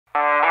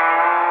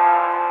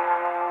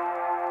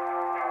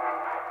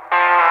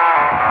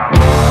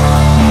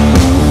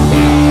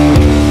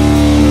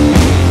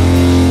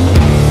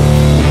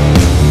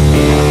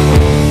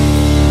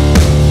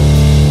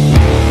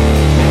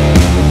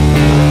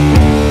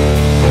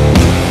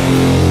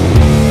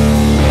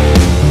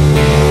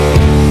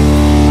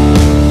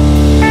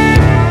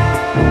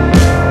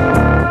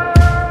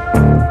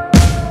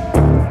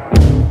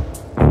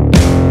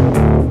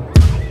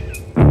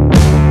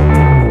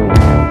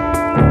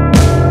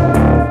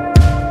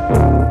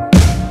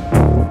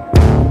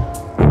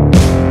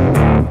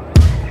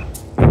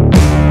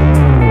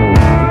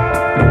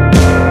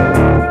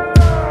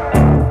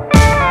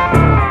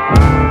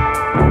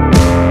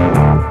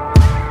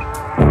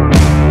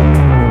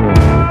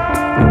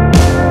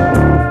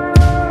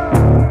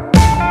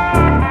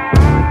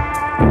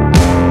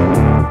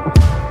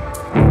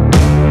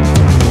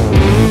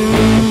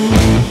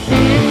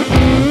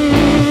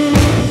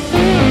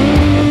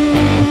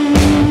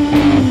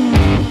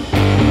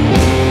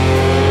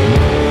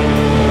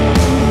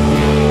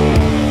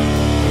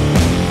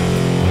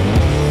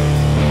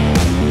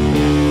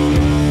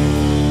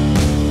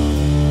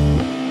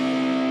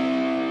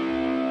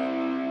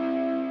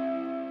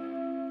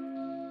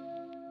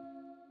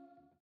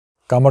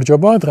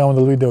გამარჯობა,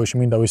 დღევანდელ ვიდეოში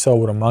მინდა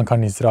ვისაუბრო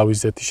მანქანის ძრავის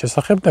ზეთის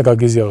შესახებ და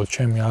გაგიზიაროთ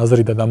ჩემი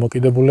აზრი და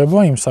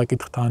დამოკიდებულება იმ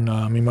საკითხთან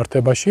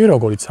მიმართებაში,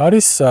 როგორიც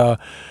არის,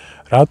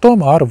 რატომ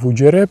არ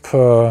ვუჯერებ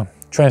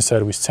ჩვენ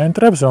სერვის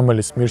ცენტრებს,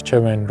 რომელიც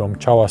მირჩევენ, რომ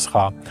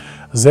ჩავასხა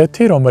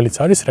ზეთი, რომელიც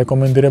არის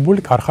რეკომენდირებული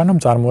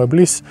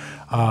ქარხანა-მწარმოებლის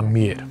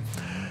მიერ.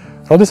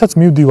 როდესაც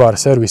მივდივარ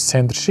სერვის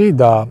ცენტრში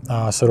და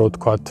ასე რომ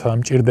ვთქვათ,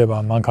 მჭირდება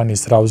მანქანის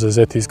ძრავზე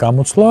ზეთის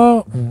გამოცვლა,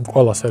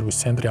 ყველა სერვის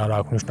ცენტრი არ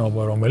აქვს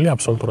მნიშვნელობა რომელი,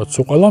 აბსოლუტურად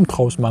სულ ყველა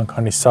მთხოვს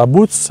მანქანის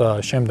საბუთს,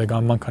 შემდეგ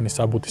ამ მანქანის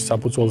საბუთის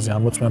საფუძველზე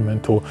ამოწმებენ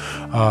თუ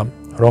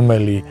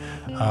რომელი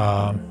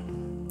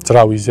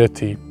ძრავი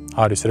ზეთი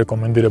არის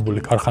რეკომენდირებული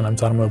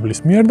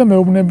ქარხანა-მწარმოებლის მიერ და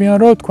მეუბნებიან,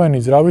 რომ თქვენი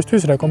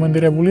ძრავისთვის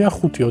რეკომენდირებულია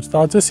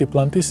 5W-30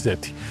 სიპლანტის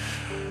ზეთი.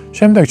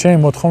 შემდეგ ჩემი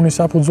მოთხოვნის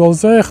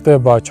საფუძველზე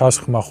ხდება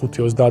ჩასხმა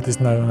 5W-30-ის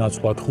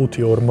ნაცვლად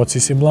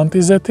 5W-40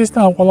 სიბლანტის ზეთის და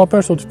ამ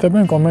ყველაფერს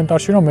უთითებენ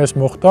კომენტარში, რომ ეს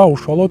მოხდა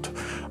უშუალოდ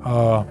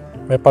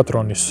მე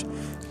პატრონის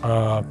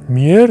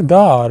მიერ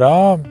და არა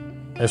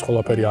ეს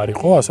ყველაფერი არ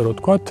იყო, ასე რომ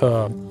ვთქვათ,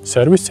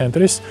 სერვის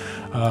ცენტრის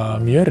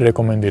მიერ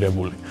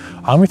რეკომენდირებული.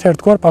 ამით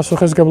ერთგვარ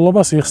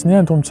პასუხისგებლობას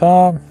იხსნიან, თუმცა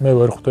მე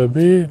ვერ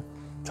ხვდები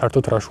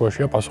საერთოდ რა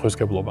შუაშია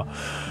პასუხისგებლობა.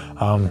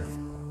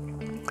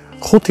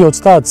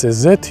 5W-30-ზე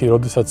ზეთი,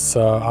 როდესაც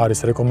არის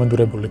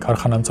რეკომენდირებული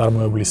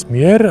ქარხანა-მწარმოებლის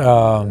მიერ,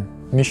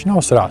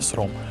 ნიშნავს რას,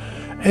 რომ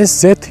ეს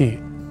ზეთი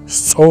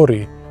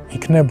სწორი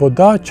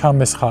იქნებოდა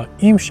ჩამესხა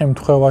იმ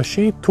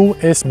შემთხვევაში, თუ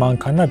ეს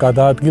მანქანა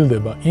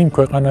გადაადგილდება იმ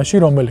ქვეყანაში,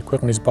 რომელი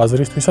ქვეყნის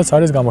ბაზრისთვისაც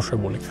არის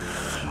გამოშვებული.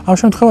 ამ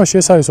შემთხვევაში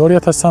ეს არის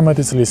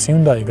 2013 წლის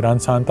Hyundai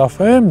Grand Santa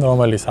Fe,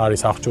 რომელიც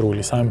არის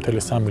აღჭურვილი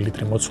 3.3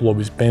 ლიტრი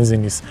მოცულობის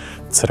ბენზინის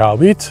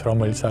ძრავით,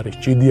 რომელიც არის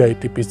GDI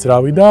ტიპის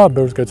ძრავი და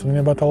ბევრს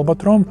გეცოდინებათ ალბათ,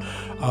 რომ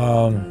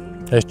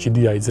ეს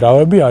GDI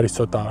ძრავები არის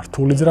ცოტა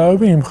რთული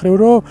ძრავები, იმ მხრივ,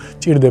 რომ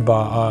ჭირდება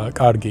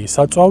კარგი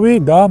საწვავი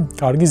და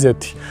კარგი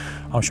ზეთი.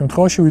 ამ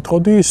შემთხვევაში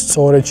ვიტყოდი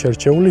სწორედ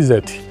შერჩეული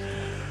ზეთი.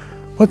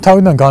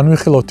 თავიდან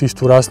განვიხილოთ ის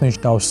თუ რას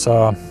ნიშნავს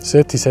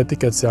ზეთის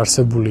ეტიკეტზე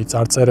არსებული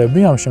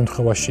წარწერები, ამ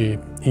შემთხვევაში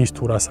ის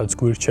თუ რასაც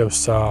გვირჩევს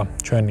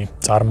ჩვენი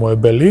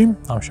წარმოებელი,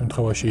 ამ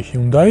შემთხვევაში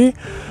Hyundai.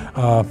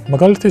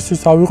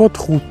 მაგალითისთვის ავიღოთ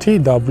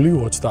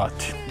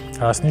 5W-30.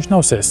 რას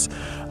ნიშნავს ეს?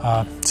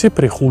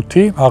 ციფრი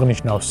 5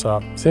 აღნიშნავს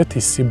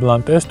ზეთის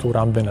სიბლანტეს თუ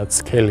რამდენად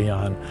სქელია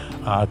ან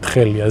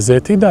თხელია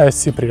ზეთი და ეს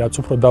ციფრი რაც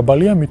უფრო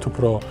დაბალია, მით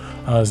უფრო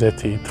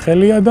ზეთი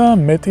თხელია და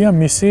მეტია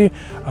მისი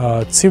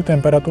ცივ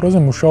ტემპერატურაზე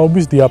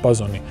მუშაობის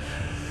დიაპაზონი.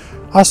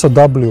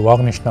 100W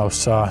აღნიშნავს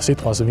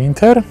სიტყვას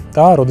winter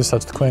და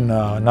როდესაც თქვენ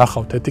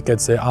ნახავთ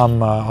ეტიკეტზე ამ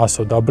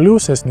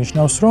 100W-ს, ეს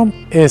ნიშნავს, რომ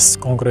ეს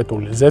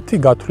კონკრეტული ზეთი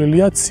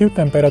გათვლილია ცივ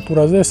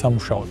ტემპერატურაზე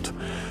სამუშაოდ.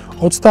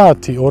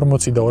 30,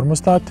 40 და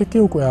 50 კი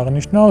უკვე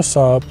აღნიშნავს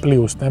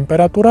პლუს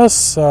ტემპერატურას,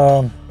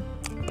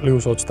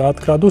 პლუს 30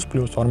 გრადუს,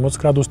 პლუს 40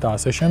 გრადუს და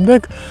ასე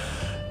შემდეგ.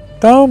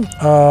 და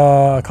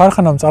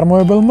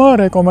ქარხანა-მწარმოებელმა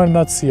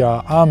რეკომენდაცია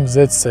ამ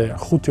ზეთზე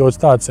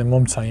 5W-30-ზე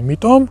მომცა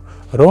იმიტომ,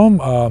 რომ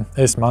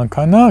ეს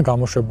მანქანა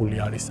გამოშვებული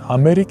არის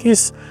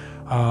ამერიკის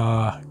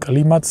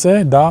კლიმატზე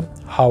და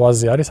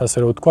ჰავაზე არის, ასე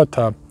რომ ვთქვათ,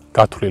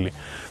 გათვლილი.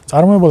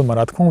 წარმოებელმა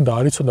რა თქმა უნდა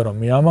არ იცოდა, რომ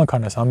მე ამ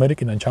მანქანას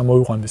ამერიკიდან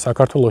ჩამოვიყვანდი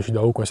საქართველოში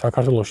და უკვე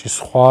საქართველოში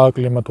სხვა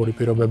კლიმატური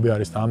პირობები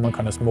არის და ამ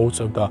მანქანას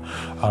მოუწევდა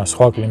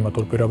სხვა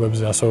კლიმატურ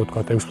პირობებზე, ასე რომ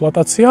ვთქვათ,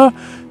 ექსპლუატაცია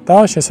და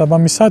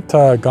შესაბამისად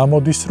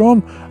გამოდის, რომ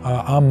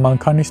ამ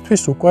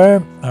მანქანისთვის უკვე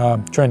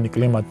ჩვენი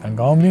კლიმატიდან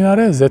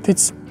გამომდინარე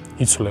ზეთიც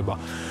იცვლება.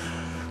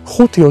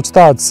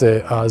 5W-30-ზე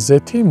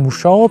ზეთი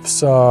მუშაობს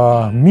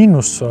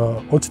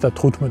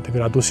 -35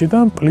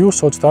 გრადუსიდან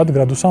 +30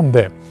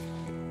 გრადუსამდე.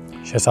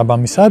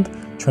 შესაბამისად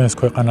ჩვენს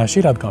ქვეყანაში,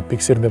 რადგან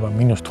ფიქსირდება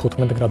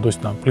 -15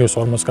 გრადუსიდან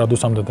 +40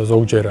 გრადუსამდე და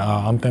ზოგჯერ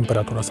ამ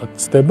ტემპერატურასაც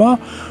ცდება,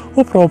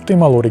 უფრო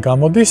ოპტიმალური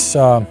გამოდის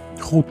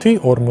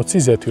 5W-40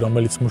 ზეთი,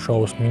 რომელიც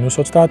მუშაობს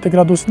 -30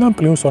 გრადუსიდან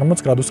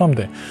 +40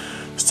 გრადუსამდე.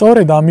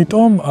 სწორედ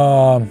ამიტომ,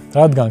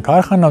 რადგან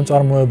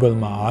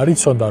ქარხანა-მწარმოებელმა არ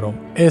იცოდა, რომ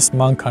ეს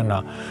მანქანა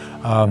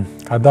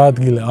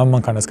ამ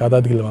მანქანას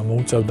გადაადგილება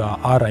მოუწევდა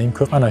არა იმ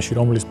ქვეყანაში,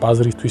 რომლის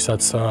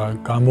ბაზრისთვისაც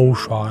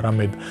გამოუშვა,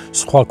 არამედ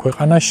სხვა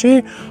ქვეყანაში,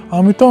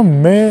 ამიტომ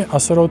მე,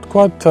 ასე რომ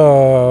ვთქვათ,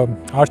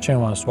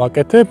 არჩევანს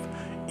ვაკეთებ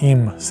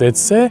იმ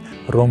ზეთზე,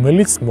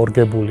 რომელიც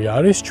მორგებული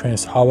არის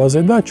ჩვენს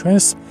ჰავაზე და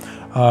ჩვენს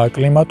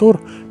კლიმატურ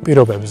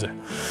პირობებზე.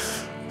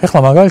 ეხლა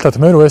მაგალითად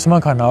მე რო ეს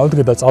მანქანა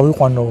ავდგე და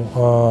წავიყვანო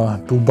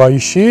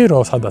დუბაიში,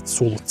 სადაც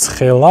სულ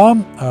ცხელა,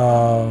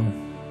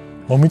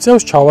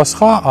 მომიწევს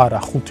ჩავასხა არა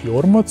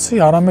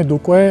 5W-40, არამედ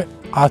უკვე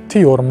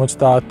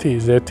 10W-50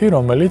 ზეთი,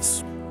 რომელიც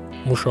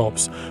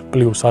მუშაობს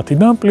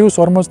 +10-დან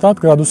 +50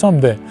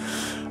 გრადუსამდე.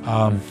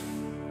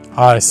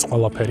 ეს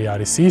ყველაფერი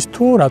არის ის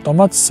თუ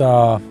რატომაც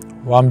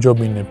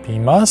ვამჯობინებ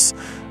იმას,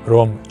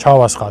 რომ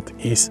ჩავასხათ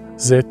ის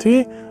ზეთი,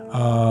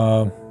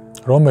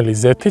 რომელი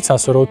ზეთიც,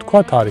 ასე რომ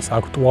ვთქვათ, არის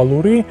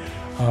აქტუალური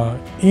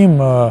იმ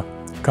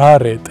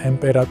გარე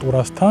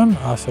ტემპერატურასთან,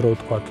 ასე რომ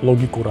ვთქვათ,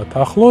 ლოგიკურად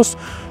ახლოს,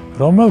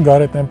 რომელ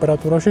გარე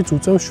ტემპერატურაშიც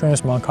უწევს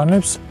ჩვენს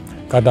მანქანებს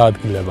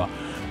გადაადგილება.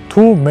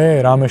 თუ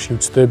მე რამეში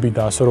ვწდები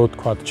და ასე რომ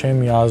ვთქვათ,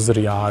 ჩემი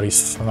აზრი არის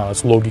რაღაც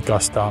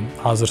ლოგიკას და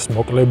აზრს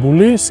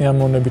მოკლებული,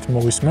 სიამოვნებით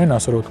მოვისმენ,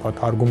 ასე რომ ვთქვათ,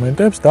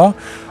 არგუმენტებს და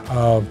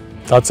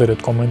დაწერეთ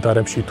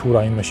კომენტარებში თუ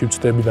რაიმეში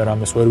ვწდები და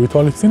რამეს ვერ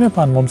ვითვალისწინებ,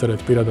 ან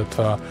მომწერეთ პირადად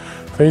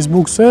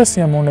Facebook-ზე,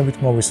 სიამოვნებით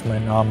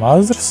მოვისმენ ამ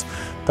აზრს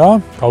და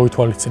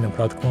გავითვალისწინებ,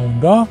 რა თქმა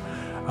უნდა.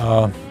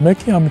 მე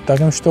კი ამით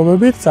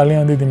დაგემშვიდობებით,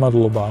 ძალიან დიდი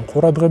მადლობა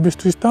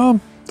ყურადღებისთვის და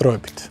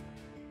დროებით.